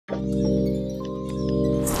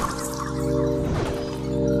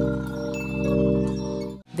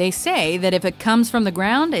They say that if it comes from the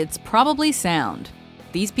ground, it's probably sound.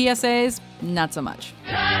 These PSAs, not so much.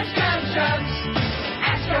 Drugs, drugs, drugs.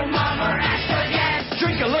 Ask your mom or ask your dad.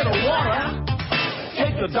 Drink a little water.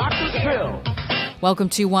 Take the doctor's pill. Welcome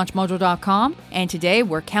to WatchMojo.com, and today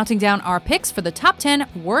we're counting down our picks for the top 10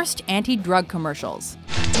 worst anti-drug commercials.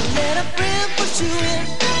 Let a friend push you in,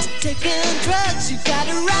 taking drugs, you got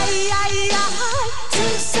a right to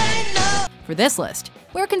say no. For this list,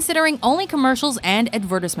 we're considering only commercials and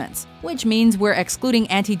advertisements, which means we're excluding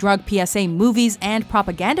anti-drug PSA movies and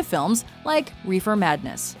propaganda films like Reefer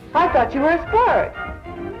Madness. I thought you were a sport.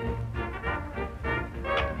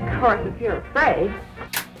 Of course, if you're afraid.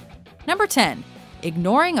 Number 10.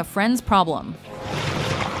 Ignoring a friend's problem.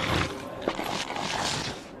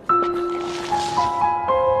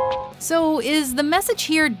 So, is the message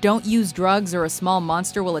here don't use drugs or a small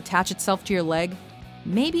monster will attach itself to your leg?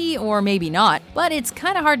 Maybe or maybe not, but it's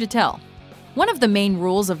kind of hard to tell. One of the main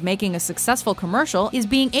rules of making a successful commercial is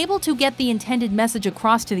being able to get the intended message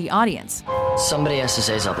across to the audience. Somebody has to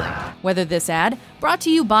say something. Whether this ad, brought to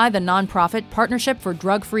you by the nonprofit Partnership for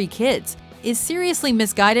Drug-Free Kids, is seriously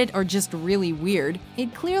misguided or just really weird,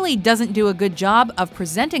 it clearly doesn't do a good job of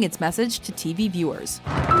presenting its message to TV viewers.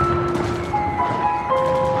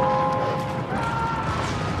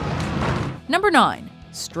 Number 9.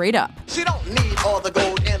 Straight Up. She don't need all the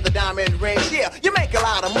gold and the diamond rings. Yeah, you make a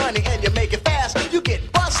lot of money and you make it fast. You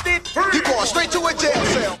get busted, you going straight to a jail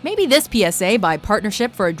cell. Maybe this PSA by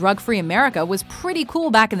Partnership for a Drug-Free America was pretty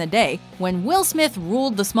cool back in the day when Will Smith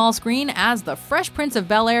ruled the small screen as the Fresh Prince of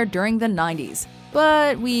Bel-Air during the 90s.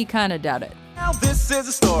 But we kinda doubt it. Now this is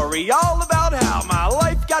a story all about how my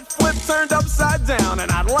life got flipped, turned upside down,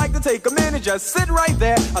 and I'd like to take a minute, just sit right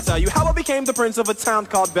there. I'll tell you how I became the prince of a town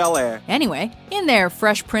called Bel Air. Anyway, in their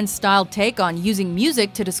Fresh Prince-style take on using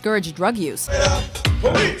music to discourage drug use,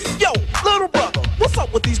 Yo, little brother, what's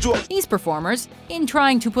up with these drugs? these performers, in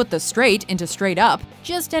trying to put the straight into straight up,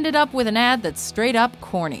 just ended up with an ad that's straight up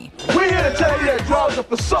corny. We're here to tell you that drugs are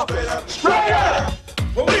for suckers. Straight up!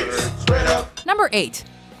 Straight up! Number 8.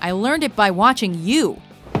 I learned it by watching you.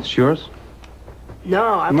 It's yours?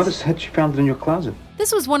 No, My mother said she found it in your closet.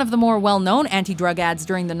 This was one of the more well-known anti-drug ads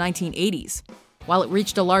during the 1980s. While it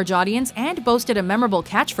reached a large audience and boasted a memorable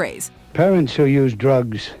catchphrase, Parents who use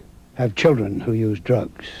drugs have children who use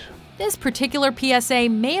drugs. this particular PSA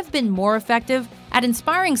may have been more effective at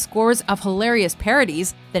inspiring scores of hilarious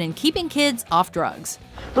parodies than in keeping kids off drugs.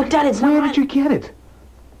 Look, Dad, it's Where not. did you get it?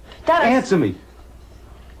 Dad, Answer me.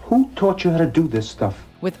 Who taught you how to do this stuff?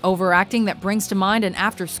 With overacting that brings to mind an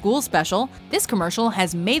after-school special, this commercial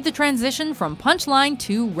has made the transition from punchline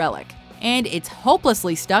to relic. And it's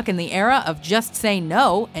hopelessly stuck in the era of just say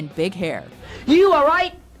no and big hair. You, all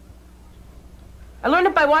right? I learned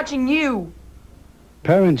it by watching you.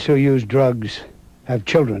 Parents who use drugs have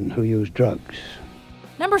children who use drugs.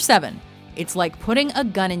 Number 7. It's like putting a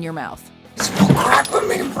gun in your mouth. Smoke crack with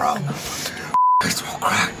me, bro. Smoke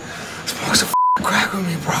crack. Smoke some crack with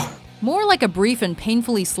me, bro. More like a brief and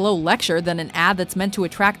painfully slow lecture than an ad that's meant to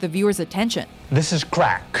attract the viewer's attention. This is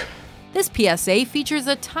crack. This PSA features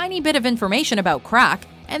a tiny bit of information about crack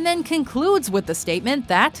and then concludes with the statement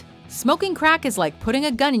that smoking crack is like putting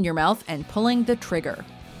a gun in your mouth and pulling the trigger.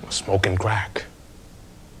 Smoking crack.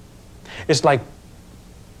 It's like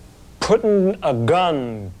putting a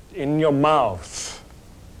gun in your mouth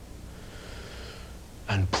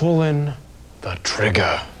and pulling the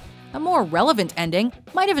trigger. A more relevant ending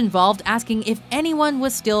might have involved asking if anyone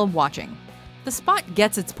was still watching. The spot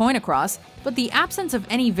gets its point across, but the absence of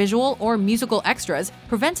any visual or musical extras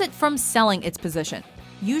prevents it from selling its position,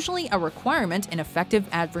 usually a requirement in effective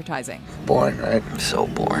advertising. Boring, right? So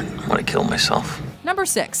boring. I want to kill myself. Number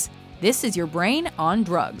 6. This is your brain on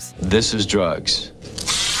drugs. This is drugs.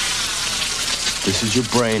 This is your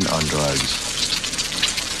brain on drugs.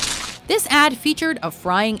 This ad featured a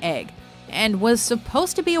frying egg and was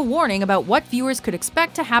supposed to be a warning about what viewers could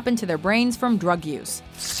expect to happen to their brains from drug use.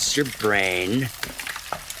 This is your brain.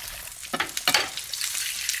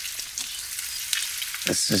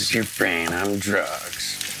 This is your brain on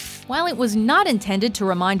drugs. While it was not intended to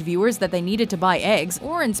remind viewers that they needed to buy eggs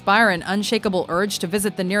or inspire an unshakable urge to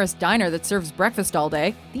visit the nearest diner that serves breakfast all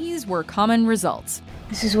day, these were common results.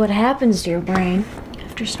 This is what happens to your brain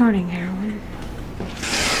after snorting heroin.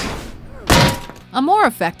 A more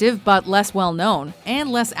effective but less well-known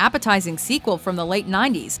and less appetizing sequel from the late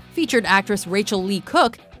 90s featured actress Rachel Lee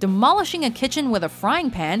Cook demolishing a kitchen with a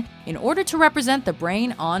frying pan in order to represent the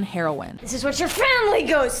brain on heroin. This is what your family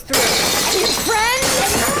goes through, and your friends,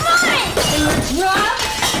 and your money, and your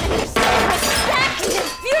drugs, and your self-respect, and your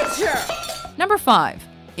future. Number 5.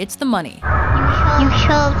 It's the money. You You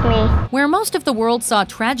killed me. Where most of the world saw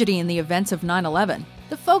tragedy in the events of 9/11,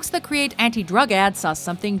 the folks that create anti-drug ads saw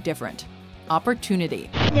something different.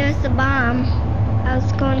 Opportunity. There's the bomb. I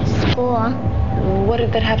was going to school. What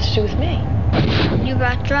did that have to do with me? You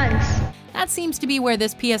brought drugs. That seems to be where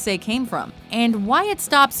this PSA came from, and why it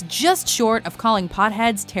stops just short of calling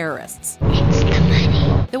potheads terrorists. It's the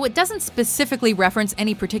money. Though it doesn't specifically reference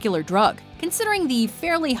any particular drug, considering the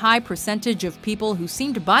fairly high percentage of people who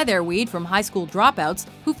seem to buy their weed from high school dropouts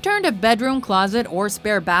who've turned a bedroom, closet, or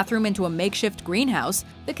spare bathroom into a makeshift greenhouse,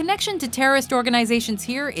 the connection to terrorist organizations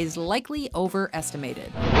here is likely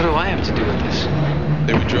overestimated. What do I have to do with this?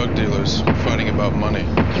 They were drug dealers fighting about money.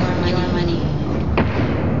 Your money.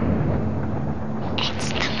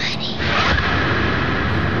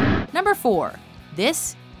 Number 4.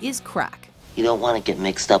 This is crack. You don't want to get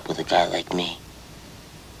mixed up with a guy like me.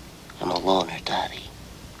 I'm a loner, Dottie.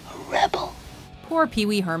 A rebel. Poor Pee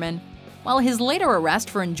Wee Herman. While his later arrest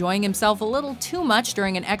for enjoying himself a little too much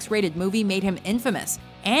during an X-rated movie made him infamous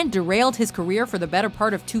and derailed his career for the better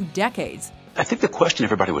part of 2 decades. I think the question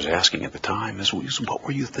everybody was asking at the time is what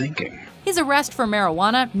were you thinking? His arrest for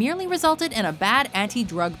marijuana merely resulted in a bad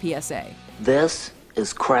anti-drug PSA. This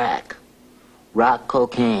is crack. Rock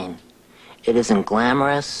cocaine. It isn't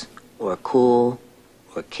glamorous or cool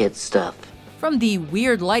or kid stuff. From the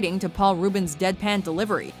weird lighting to Paul Rubin's deadpan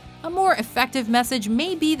delivery, a more effective message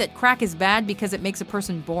may be that crack is bad because it makes a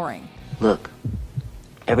person boring. Look,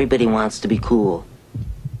 everybody wants to be cool,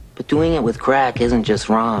 but doing it with crack isn't just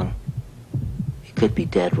wrong. It could be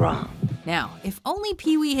dead wrong. Now, if only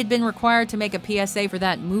Pee Wee had been required to make a PSA for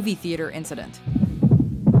that movie theater incident.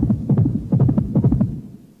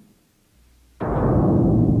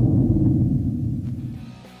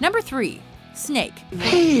 Number 3. Snake.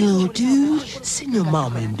 Hey, little dude. Send your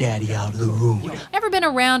mama and daddy out of the room. Ever been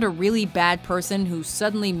around a really bad person who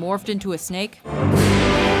suddenly morphed into a snake?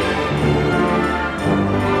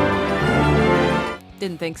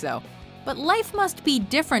 Didn't think so. But life must be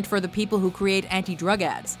different for the people who create anti-drug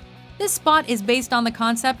ads. This spot is based on the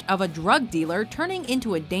concept of a drug dealer turning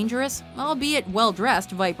into a dangerous, albeit well-dressed,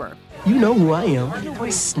 viper. You know who I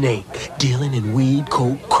am. Snake. Dealing in weed,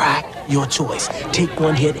 coke, crack. Your choice. Take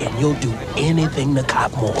one hit and you'll do anything to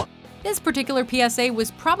cop more. This particular PSA was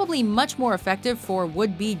probably much more effective for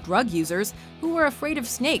would-be drug users who were afraid of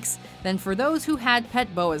snakes than for those who had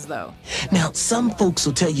pet boas, though. Now, some folks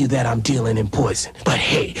will tell you that I'm dealing in poison. But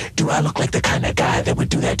hey, do I look like the kind of guy that would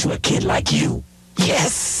do that to a kid like you?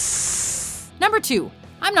 Yes! Number 2.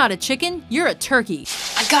 I'm not a chicken, you're a turkey.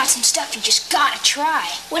 I got some stuff you just gotta try.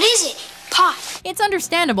 What is it? Pot. It's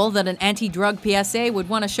understandable that an anti-drug PSA would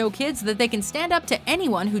want to show kids that they can stand up to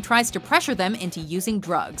anyone who tries to pressure them into using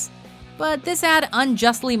drugs. But this ad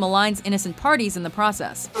unjustly maligns innocent parties in the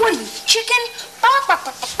process. What are you, chicken?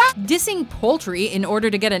 Dissing poultry in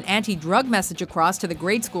order to get an anti-drug message across to the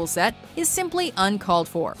grade school set is simply uncalled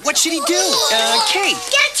for. What should he do? Kate.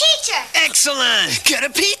 Get a teacher. Excellent. Get a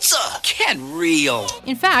pizza. Get real.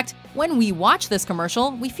 In fact, when we watch this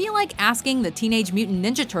commercial, we feel like asking the Teenage Mutant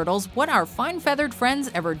Ninja Turtles what our fine-feathered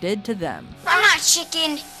friends ever did to them. I'm not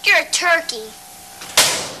chicken. You're a turkey.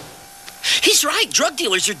 He's right. Drug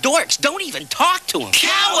dealers are dorks. Don't even talk to them.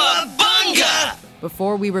 Cowabunga!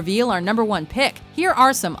 Before we reveal our number 1 pick, here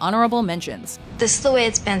are some honorable mentions. This is the way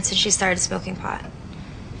it's been since she started smoking pot.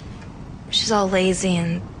 She's all lazy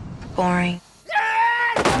and boring.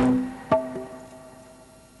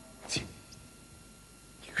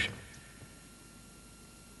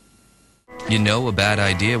 You know a bad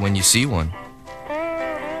idea when you see one.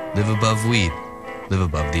 Live above weed. Live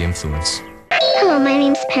above the influence. Hello, my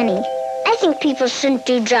name's Penny. I think people shouldn't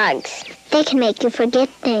do drugs. They can make you forget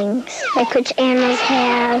things, like which animals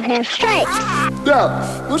have stripes.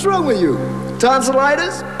 Doc, what's wrong with you?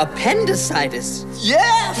 Tonsillitis? Appendicitis.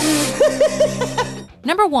 Yeah!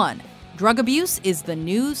 Number 1. Drug abuse is the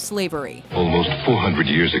new slavery. Almost 400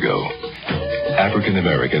 years ago, African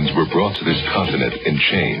Americans were brought to this continent in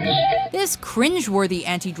chains. This cringeworthy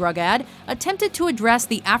anti-drug ad attempted to address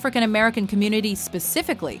the African American community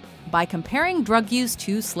specifically by comparing drug use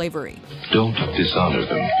to slavery. Don't dishonor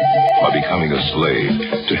them by becoming a slave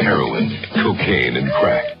to heroin, cocaine, and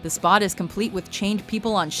crack. The spot is complete with chained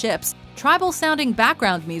people on ships, tribal-sounding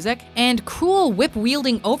background music, and cruel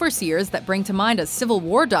whip-wielding overseers that bring to mind a Civil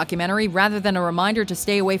War documentary rather than a reminder to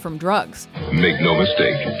stay away from drugs. Make no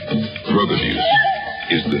mistake, drug abuse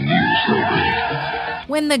is the new slavery.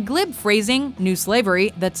 When the glib phrasing, new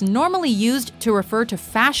slavery, that's normally used to refer to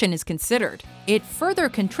fashion is considered, it further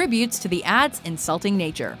contributes to the ad's insulting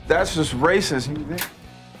nature. That's just racist.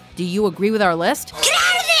 Do you agree with our list? Get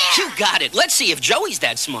out of there! You got it. Let's see if Joey's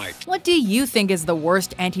that smart. What do you think is the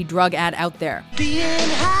worst anti-drug ad out there? Being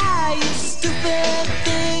high is a stupid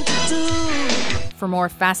thing to do. For more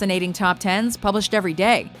fascinating top 10s published every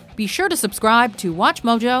day, be sure to subscribe to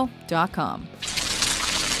WatchMojo.com.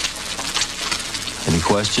 Any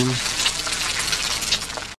questions?